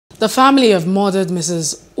The family of murdered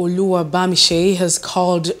Mrs. Oluwabamise has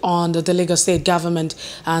called on the Lagos State government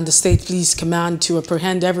and the State Police Command to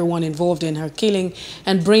apprehend everyone involved in her killing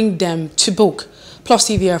and bring them to book. Plus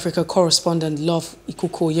TV Africa correspondent Love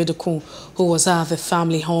Ikuko Yedokun, who was at the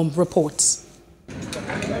family home, reports.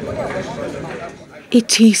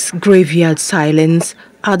 It is graveyard silence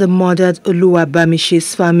at the murdered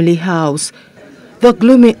Oluwabamise's family house. The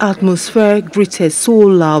gloomy atmosphere greeted so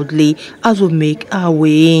loudly as we make our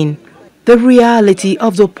way in. The reality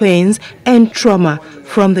of the pains and trauma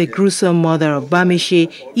from the gruesome murder of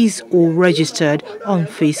Bamise is all registered on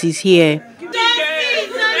faces here.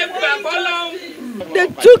 They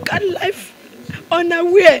took her life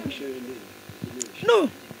unaware.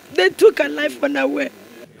 No, they took her life unaware.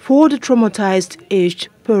 For the traumatized aged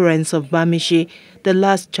parents of Bamise, the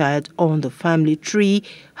last child on the family tree,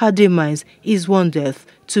 her demise is one death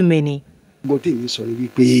too many.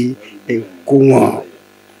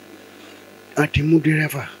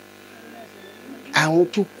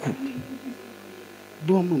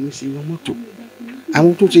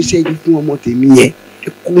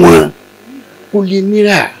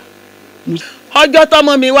 Ọjọ́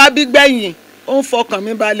tọ́mọ mi wá bí gbẹ̀yìn, ó ń fọkàn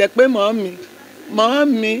mi balẹ̀ pé màámi,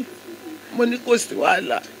 mo ní kò sí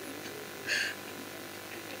wàhálà.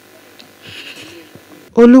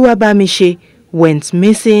 Oluwabamise went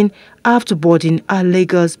missing after boarding a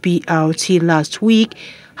Lagos BRT last week.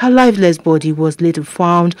 Her lifeless body was later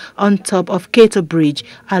found on top of Keto Bridge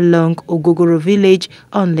along Ogogoro village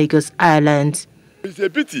on Lagos Island. It's a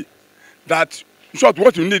pity that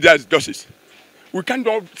what we need there is justice. We can't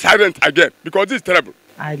go silent again because this is terrible.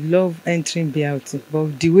 I love entering BRT,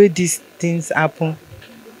 but the way these things happen,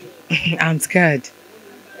 I'm scared,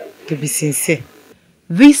 to be sincere.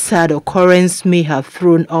 This sad occurrence may have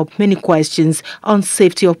thrown up many questions on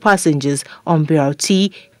safety of passengers on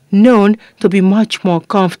BRT, known to be much more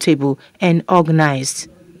comfortable and organized.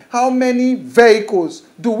 How many vehicles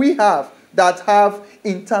do we have that have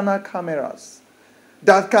internal cameras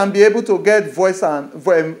that can be able to get voice and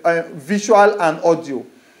visual and audio?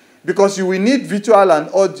 Because you will need visual and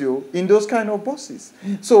audio in those kind of buses.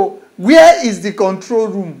 So where is the control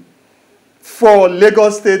room for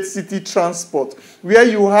Lagos State City Transport, where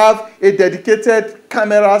you have a dedicated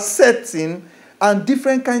camera setting and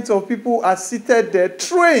different kinds of people are seated there,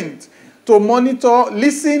 trained to monitor,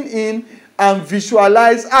 listen in, and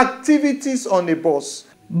visualize activities on a bus?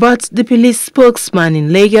 But the police spokesman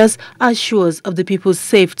in Lagos assures of the people's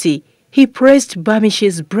safety. He praised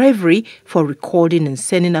Bamise's bravery for recording and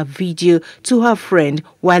sending a video to her friend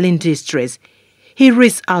while in distress. He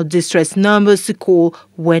reads out distress numbers to call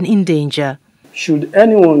when in danger. Should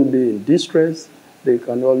anyone be in distress, they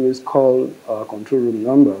can always call our control room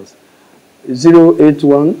numbers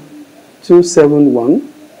 081 271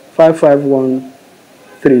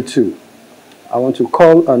 55132. I want to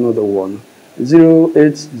call another one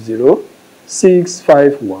 080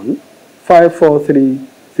 651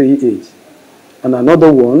 54338 and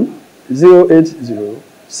another one 080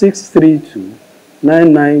 632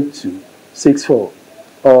 99264.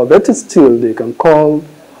 Or better still, they can call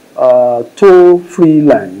toll-free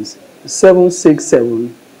lines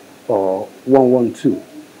 767 or 112.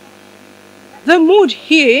 The mood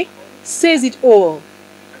here says it all.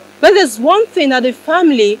 But there's one thing that the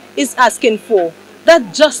family is asking for,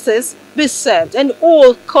 that justice be served and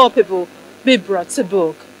all culpable be brought to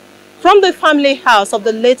book. From the family house of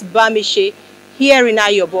the late Bamise here in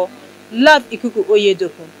Ayobo, Love Ikuku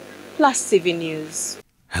Oyedokun, Plus TV News.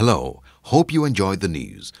 Hello, hope you enjoyed the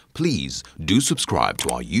news. Please do subscribe to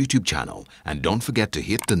our YouTube channel and don't forget to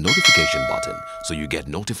hit the notification button so you get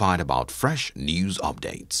notified about fresh news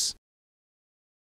updates.